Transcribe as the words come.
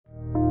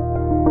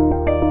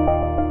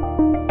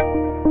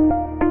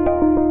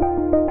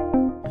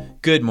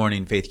Good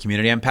morning, Faith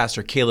Community. I'm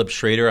Pastor Caleb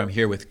Schrader. I'm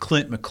here with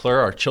Clint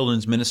McClure, our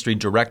Children's Ministry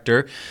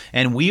Director,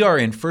 and we are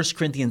in 1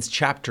 Corinthians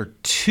chapter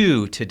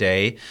 2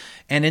 today.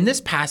 And in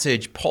this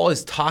passage, Paul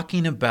is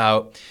talking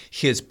about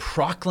his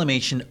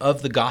proclamation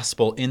of the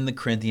gospel in the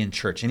Corinthian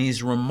church, and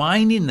he's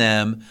reminding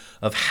them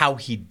of how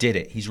he did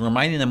it. He's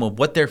reminding them of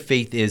what their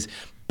faith is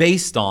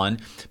based on,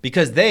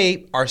 because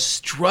they are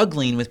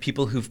struggling with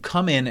people who've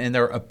come in and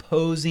they're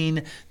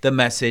opposing the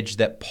message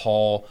that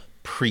Paul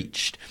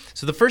preached.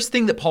 So the first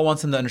thing that Paul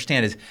wants them to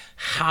understand is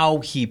how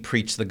he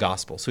preached the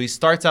gospel. So he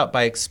starts out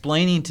by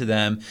explaining to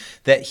them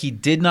that he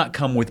did not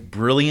come with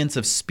brilliance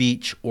of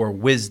speech or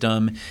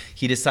wisdom.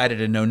 He decided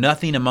to know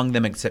nothing among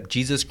them except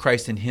Jesus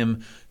Christ and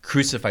him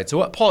crucified. So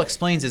what Paul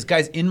explains is,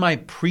 guys, in my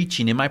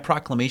preaching, in my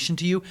proclamation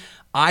to you,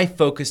 I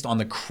focused on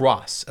the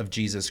cross of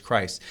Jesus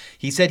Christ.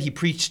 He said he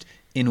preached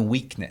in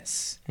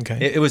weakness.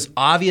 Okay. It was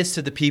obvious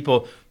to the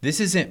people, this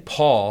isn't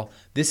Paul,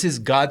 this is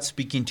God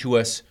speaking to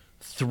us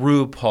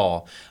through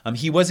Paul.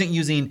 He wasn't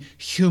using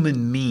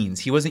human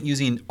means. He wasn't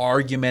using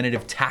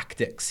argumentative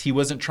tactics. He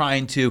wasn't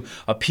trying to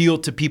appeal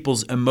to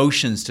people's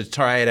emotions to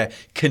try to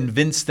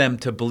convince them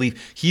to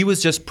believe. He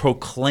was just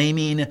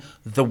proclaiming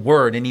the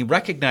word, and he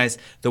recognized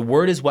the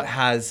word is what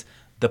has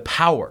the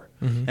power.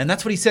 Mm-hmm. And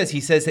that's what he says.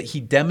 He says that he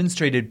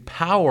demonstrated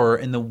power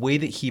in the way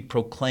that he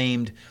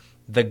proclaimed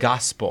the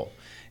gospel.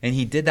 And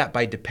he did that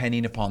by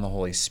depending upon the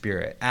Holy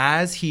Spirit.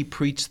 As he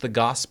preached the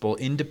gospel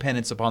in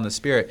dependence upon the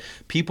Spirit,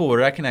 people would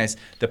recognize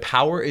the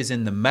power is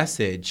in the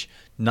message,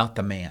 not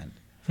the man.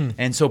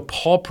 And so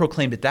Paul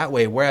proclaimed it that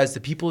way, whereas the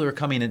people who are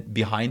coming in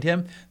behind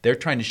him, they're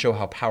trying to show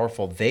how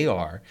powerful they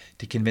are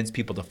to convince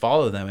people to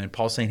follow them. And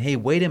Paul's saying, hey,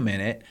 wait a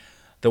minute.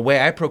 The way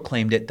I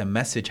proclaimed it, the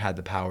message had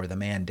the power, the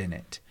man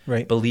didn't.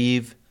 Right.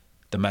 Believe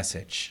the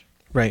message.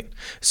 Right.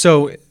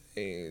 So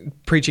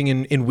preaching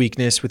in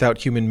weakness without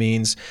human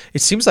means,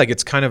 it seems like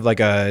it's kind of like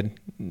I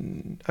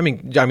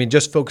mean,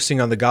 just focusing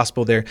on the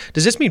gospel there.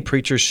 Does this mean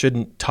preachers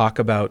shouldn't talk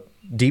about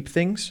deep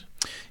things?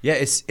 Yeah,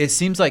 it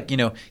seems like,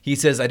 he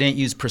says, I didn't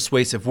use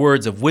persuasive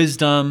words of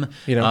wisdom.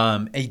 He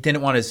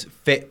didn't want his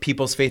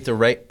people's faith to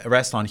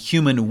rest on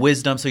human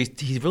wisdom. So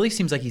he really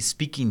seems like he's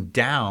speaking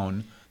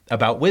down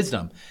about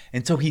wisdom.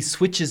 And so he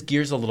switches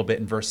gears a little bit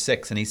in verse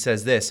 6, and he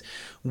says this,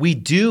 we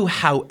do,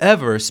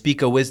 however,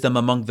 speak a wisdom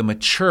among the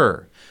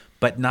mature,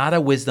 but not a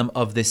wisdom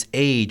of this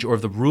age or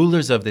of the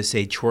rulers of this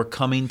age who are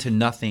coming to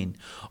nothing.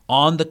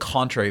 On the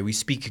contrary, we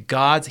speak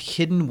God's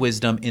hidden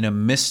wisdom in a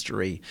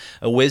mystery,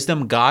 a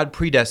wisdom God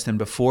predestined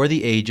before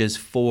the ages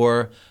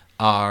for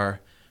our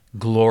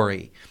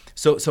glory.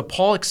 So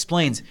Paul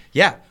explains,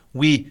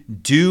 we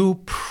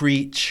do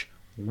preach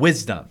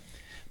wisdom,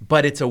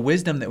 but it's a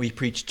wisdom that we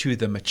preach to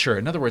the mature.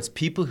 In other words,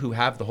 people who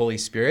have the Holy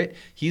Spirit,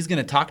 he's going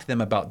to talk to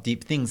them about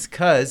deep things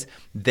because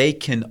they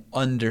can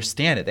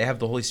understand it. They have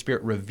the Holy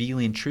Spirit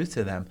revealing truth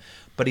to them,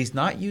 but he's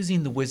not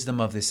using the wisdom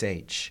of this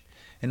age.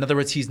 In other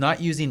words, he's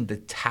not using the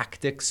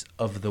tactics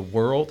of the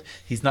world.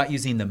 He's not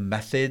using the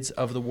methods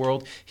of the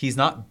world. He's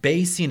not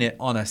basing it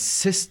on a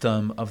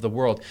system of the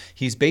world.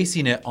 He's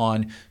basing it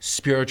on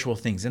spiritual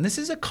things. And this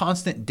is a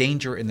constant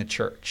danger in the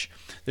church.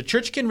 The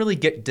church can really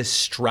get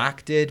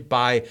distracted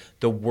by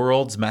the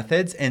world's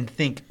methods and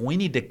think we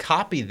need to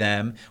copy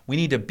them. We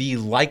need to be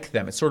like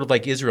them. It's sort of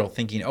like Israel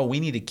thinking,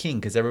 we need a king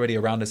because everybody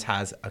around us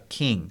has a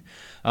king.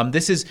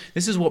 This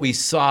is what we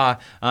saw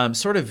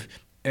sort of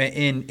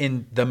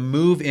in the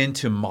move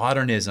into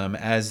modernism,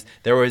 as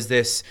there was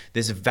this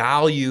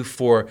value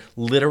for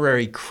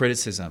literary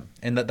criticism,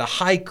 and that the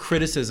high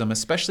criticism,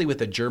 especially with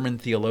the German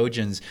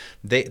theologians,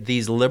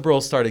 these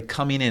liberals started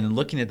coming in and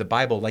looking at the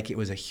Bible like it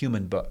was a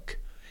human book,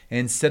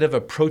 instead of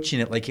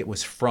approaching it like it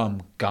was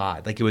from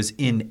God, like it was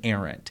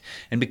inerrant.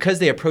 And because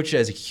they approached it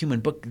as a human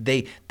book,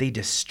 they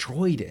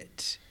destroyed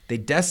it, they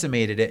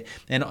decimated it,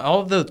 and all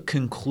of the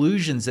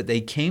conclusions that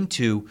they came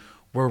to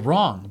were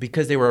wrong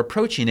because they were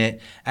approaching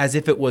it as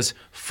if it was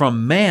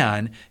from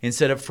man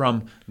instead of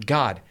from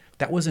God.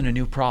 That wasn't a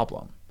new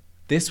problem.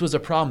 This was a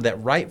problem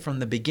that right from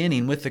the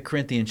beginning with the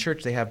Corinthian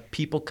church, they have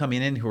people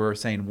coming in who are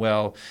saying,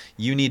 well,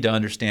 you need to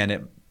understand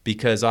it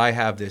because I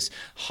have this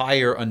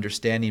higher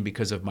understanding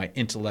because of my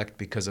intellect,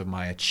 because of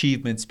my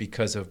achievements,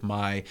 because of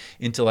my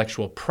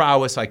intellectual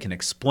prowess. I can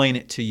explain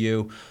it to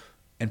you.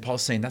 And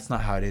Paul's saying that's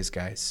not how it is,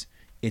 guys.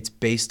 It's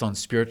based on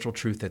spiritual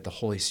truth that the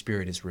Holy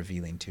Spirit is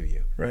revealing to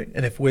you. Right.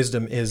 And if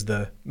wisdom is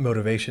the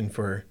motivation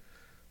for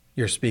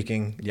your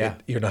speaking,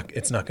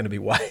 it's not going to be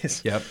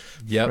wise. Yep.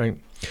 Right.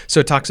 So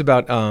it talks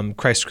about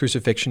Christ's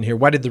crucifixion here.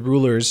 Why did the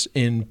rulers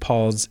in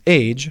Paul's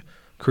age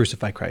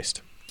crucify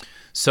Christ?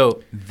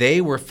 So they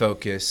were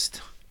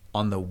focused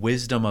on the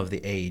wisdom of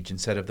the age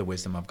instead of the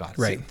wisdom of God.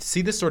 Right.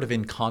 See this sort of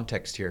in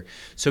context here.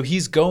 So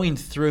he's going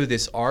through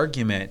this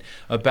argument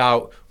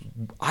about,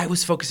 I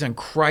was focused on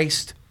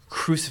Christ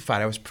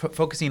crucified. I was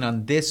focusing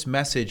on this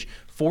message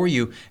for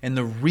you. And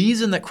the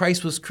reason that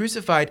Christ was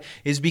crucified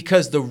is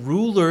because the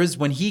rulers,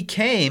 when he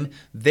came,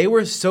 they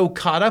were so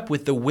caught up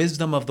with the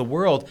wisdom of the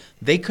world,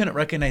 they couldn't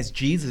recognize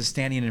Jesus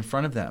standing in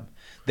front of them.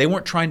 They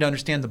weren't trying to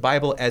understand the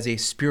Bible as a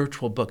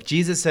spiritual book.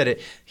 Jesus said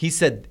it. He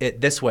said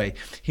it this way.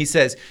 He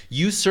says,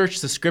 you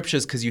search the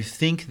scriptures because you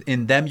think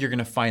in them you're going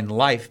to find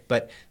life,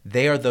 but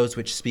they are those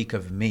which speak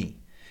of me.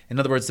 In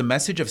other words, the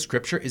message of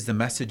Scripture is the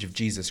message of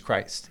Jesus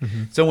Christ.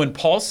 Mm-hmm. So when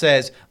Paul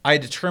says, I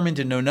determined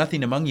to know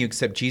nothing among you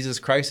except Jesus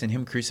Christ and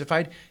him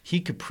crucified, he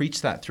could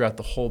preach that throughout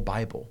the whole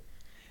Bible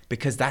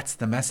because that's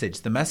the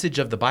message. The message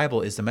of the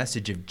Bible is the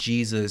message of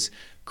Jesus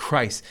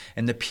Christ.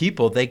 And the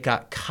people, they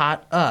got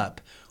caught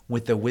up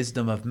with the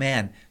wisdom of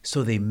man,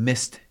 so they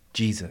missed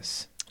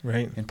Jesus.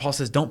 Right. And Paul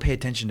says, don't pay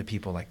attention to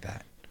people like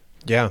that.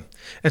 Yeah.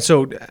 And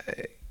so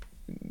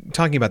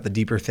talking about the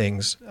deeper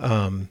things,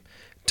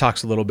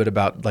 talks a little bit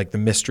about like the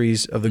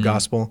mysteries of the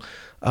gospel.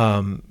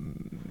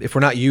 If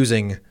we're not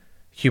using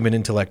human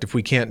intellect, if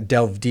we can't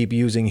delve deep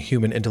using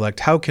human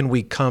intellect, how can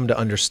we come to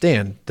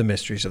understand the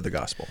mysteries of the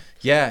gospel?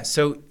 Yeah,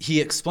 so he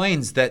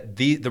explains that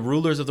the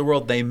rulers of the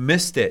world, they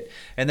missed it.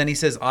 And then he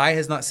says, eye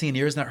has not seen,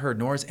 ear has not heard,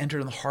 nor has entered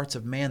in the hearts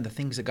of man the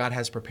things that God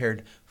has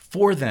prepared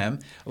for them.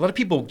 A lot of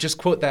people just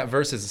quote that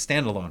verse as a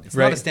standalone. It's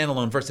not a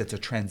standalone verse. It's a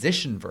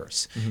transition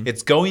verse. Mm-hmm.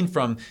 It's going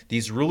from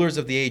these rulers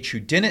of the age who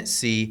didn't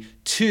see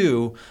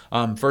to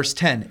verse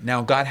 10.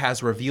 Now God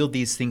has revealed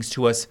these things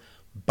to us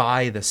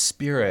by the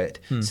Spirit,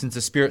 since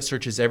the Spirit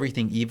searches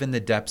everything, even the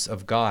depths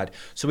of God.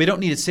 So we don't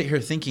need to sit here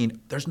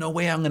thinking, there's no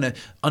way I'm going to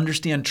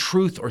understand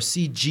truth or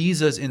see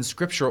Jesus in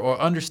Scripture or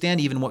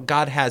understand even what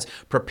God has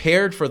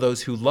prepared for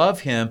those who love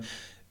him.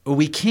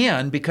 We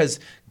can, because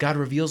God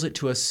reveals it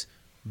to us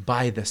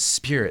by the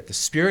Spirit. The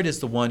Spirit is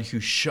the one who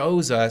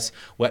shows us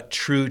what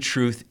true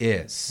truth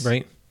is.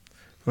 Right.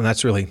 Well,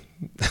 that's really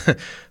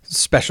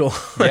special.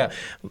 Yeah.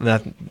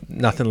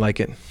 Nothing like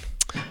it.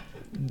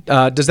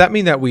 Does that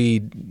mean that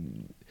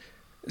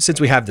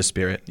since we have the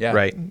Spirit,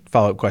 right?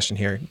 Follow-up question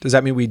here. Does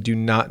that mean we do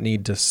not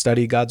need to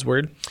study God's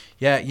Word?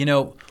 Yeah,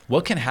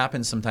 what can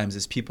happen sometimes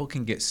is people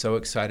can get so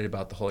excited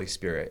about the Holy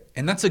Spirit,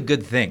 and that's a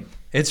good thing.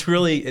 It's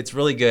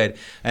really good.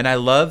 And I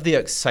love the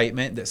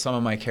excitement that some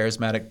of my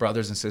charismatic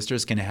brothers and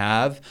sisters can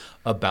have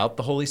about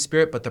the Holy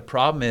Spirit, but the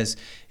problem is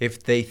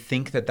if they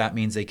think that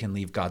means they can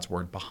leave God's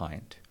Word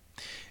behind.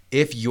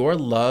 If your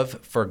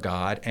love for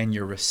God and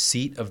your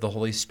receipt of the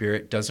Holy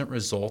Spirit doesn't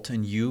result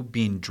in you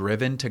being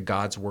driven to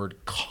God's Word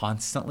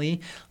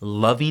constantly,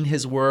 loving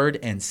His Word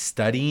and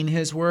studying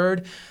His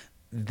Word,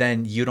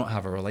 then you don't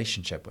have a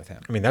relationship with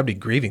Him. I mean, that would be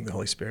grieving the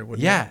Holy Spirit,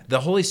 wouldn't it? Yeah,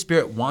 the Holy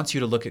Spirit wants you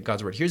to look at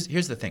God's Word. Here's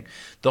the thing.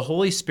 The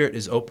Holy Spirit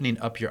is opening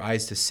up your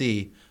eyes to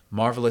see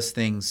marvelous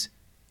things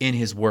in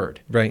His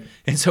Word. Right.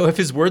 And so if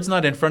His Word's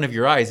not in front of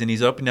your eyes and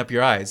He's opening up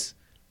your eyes,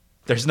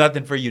 there's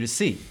nothing for you to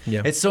see.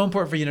 Yeah. It's so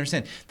important for you to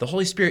understand. The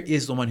Holy Spirit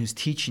is the one who's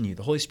teaching you.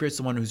 The Holy Spirit's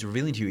the one who's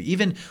revealing to you.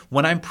 Even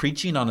when I'm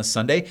preaching on a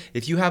Sunday,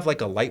 if you have like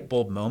a light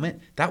bulb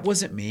moment, that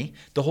wasn't me.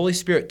 The Holy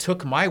Spirit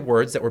took my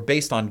words that were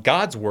based on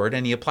God's Word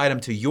and He applied them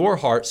to your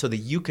heart so that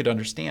you could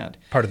understand.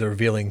 Part of the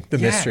revealing, the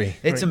mystery.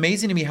 It's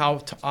amazing to me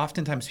how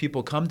oftentimes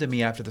people come to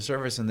me after the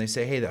service and they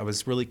say, hey, I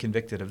was really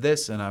convicted of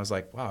this. And I was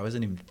like, wow, I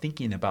wasn't even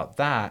thinking about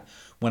that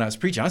when I was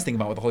preaching. I was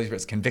thinking about what the Holy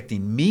Spirit's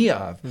convicting me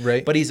of.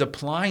 Right. But He's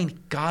applying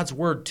God's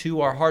Word to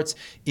our hearts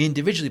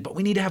individually. But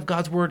we need to have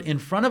God's Word in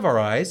front of our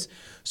eyes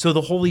so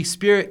the Holy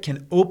Spirit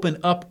can open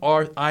up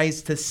our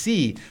eyes to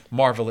see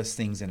marvelous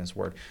things in His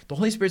Word. The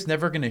Holy Spirit's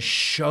never going to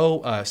show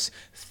us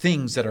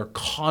things that are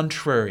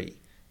contrary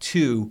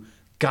to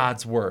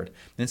God's Word.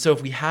 And so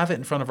if we have it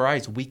in front of our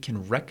eyes, we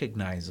can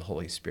recognize the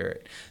Holy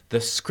Spirit.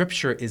 The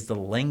Scripture is the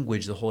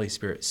language the Holy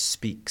Spirit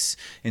speaks.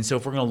 And so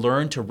if we're going to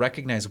learn to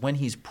recognize when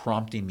He's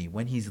prompting me,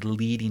 when He's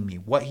leading me,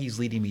 what He's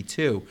leading me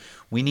to,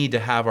 we need to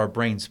have our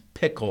brains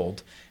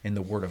pickled in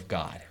the Word of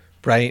God.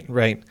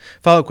 Right.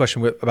 Follow-up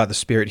question about the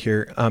Spirit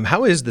here.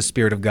 How is the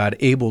Spirit of God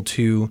able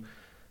to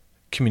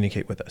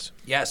communicate with us?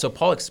 Yeah, so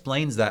Paul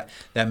explains that.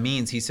 That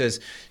means, he says,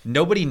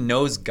 nobody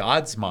knows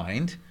God's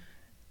mind.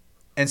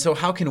 And so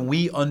how can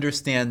we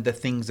understand the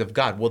things of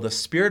God? Well, the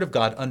Spirit of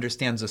God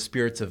understands the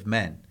spirits of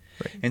men.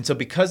 Right. And so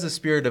because the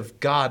Spirit of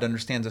God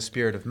understands the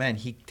spirit of men,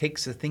 He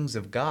takes the things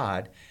of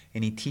God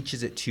and He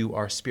teaches it to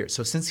our spirit.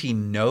 So since He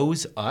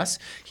knows us,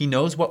 He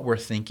knows what we're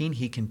thinking,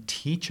 He can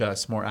teach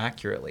us more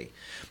accurately.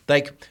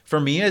 Like for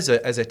me as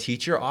a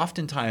teacher,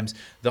 oftentimes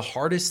the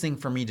hardest thing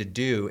for me to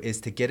do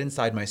is to get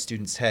inside my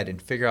student's head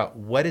and figure out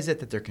what is it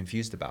that they're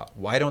confused about?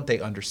 Why don't they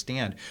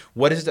understand?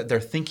 What is it that they're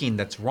thinking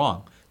that's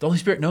wrong? The Holy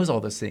Spirit knows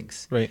all those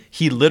things. Right.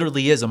 He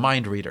literally is a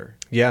mind reader.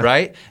 Yeah.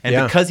 Right?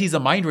 And because He's a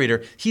mind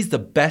reader, He's the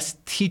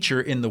best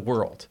teacher in the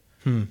world.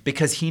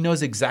 Because He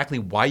knows exactly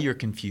why you're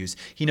confused.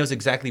 He knows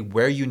exactly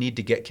where you need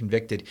to get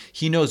convicted.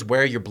 He knows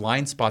where your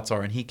blind spots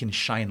are, and He can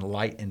shine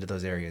light into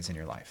those areas in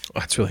your life. Oh,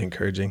 that's really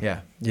encouraging.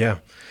 Yeah.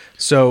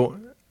 So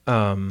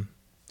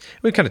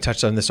we kind of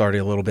touched on this already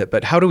a little bit,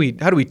 but how do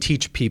we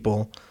teach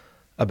people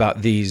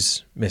about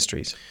these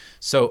mysteries?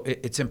 So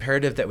it's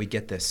imperative that we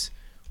get this.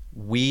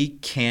 We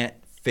can't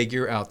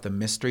figure out the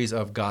mysteries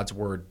of God's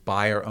word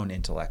by our own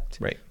intellect,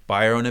 right,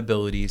 by our own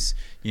abilities.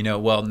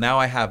 Well, now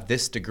I have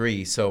this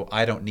degree, so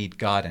I don't need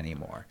God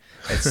anymore.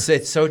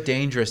 It's so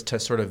dangerous to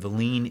sort of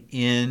lean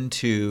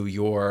into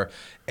your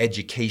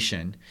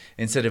education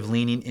instead of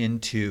leaning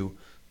into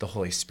the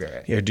Holy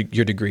Spirit. Your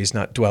degree is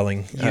not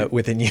dwelling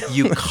within you.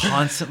 You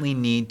constantly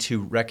need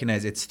to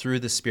recognize it's through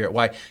the Spirit.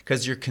 Why?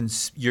 Because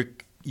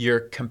you're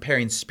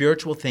comparing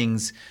spiritual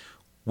things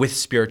with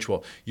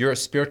spiritual. You're a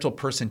spiritual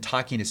person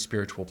talking to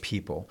spiritual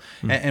people.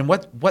 And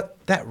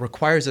what that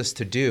requires us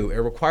to do, it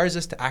requires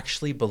us to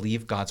actually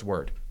believe God's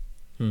word.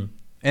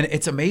 And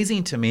it's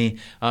amazing to me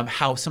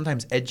how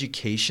sometimes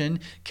education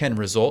can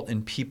result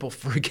in people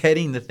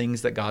forgetting the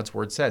things that God's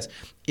word says.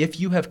 If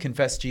you have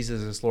confessed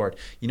Jesus as Lord,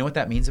 you know what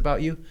that means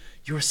about you?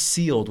 You're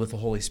sealed with the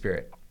Holy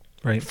Spirit.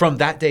 Right. From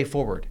that day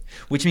forward,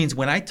 which means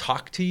when I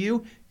talk to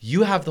you,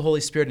 you have the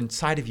Holy Spirit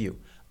inside of you.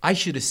 I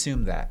should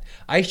assume that.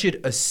 I should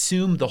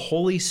assume the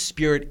Holy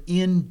Spirit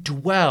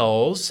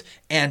indwells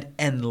and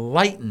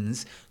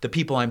enlightens the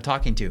people I'm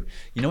talking to.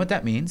 You know what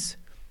that means?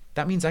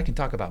 That means I can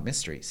talk about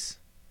mysteries.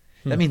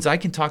 That means I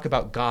can talk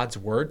about God's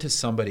word to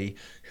somebody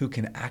who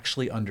can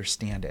actually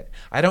understand it.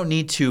 I don't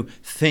need to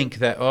think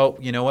that, oh,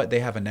 you know what,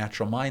 they have a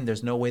natural mind.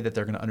 There's no way that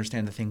they're going to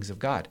understand the things of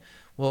God.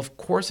 Well, of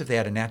course, if they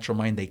had a natural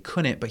mind, they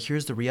couldn't. But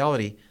here's the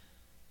reality.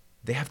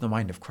 They have the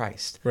mind of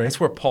Christ. Right.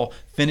 That's where Paul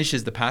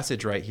finishes the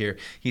passage right here.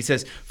 He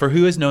says, for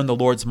who has known the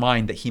Lord's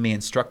mind that he may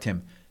instruct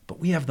him? But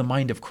we have the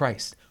mind of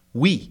Christ.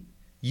 We,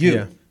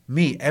 you,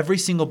 me, every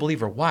single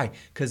believer. Why?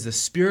 Because the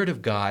Spirit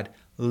of God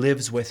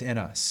lives within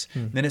us.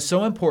 And it's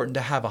so important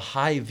to have a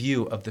high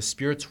view of the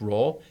Spirit's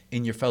role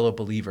in your fellow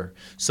believer.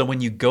 So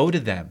when you go to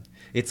them,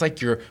 it's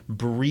like you're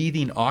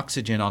breathing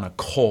oxygen on a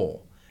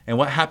coal. And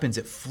what happens?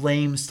 It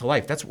flames to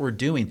life. That's what we're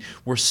doing.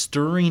 We're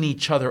stirring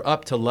each other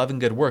up to love and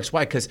good works.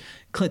 Why? Because,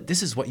 Clint,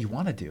 this is what you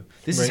want to do.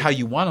 This is how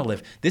you want to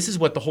live. This is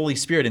what the Holy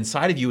Spirit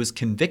inside of you is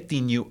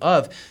convicting you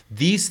of.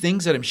 These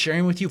things that I'm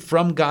sharing with you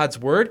from God's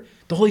word,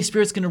 the Holy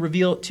Spirit's going to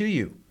reveal it to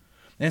you.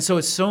 And so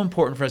it's so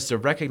important for us to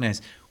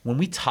recognize when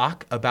we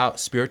talk about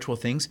spiritual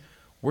things,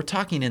 we're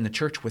talking in the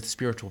church with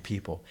spiritual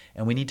people.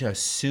 And we need to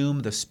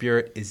assume the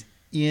Spirit is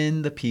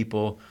in the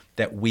people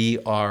that we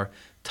are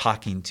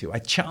talking to. I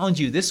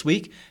challenge you this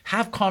week,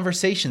 have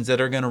conversations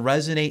that are going to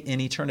resonate in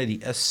eternity.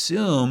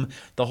 Assume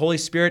the Holy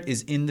Spirit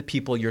is in the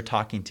people you're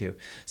talking to.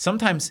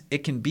 Sometimes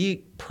it can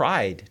be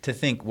pride to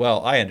think,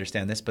 well, I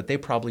understand this, but they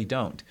probably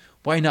don't.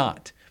 Why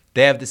not?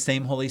 They have the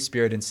same Holy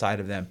Spirit inside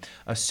of them.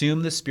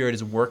 Assume the Spirit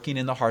is working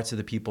in the hearts of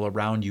the people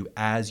around you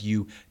as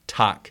you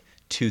talk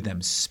to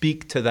them.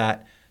 Speak to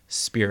that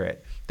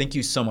Spirit. Thank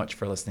you so much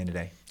for listening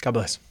today. God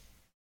bless.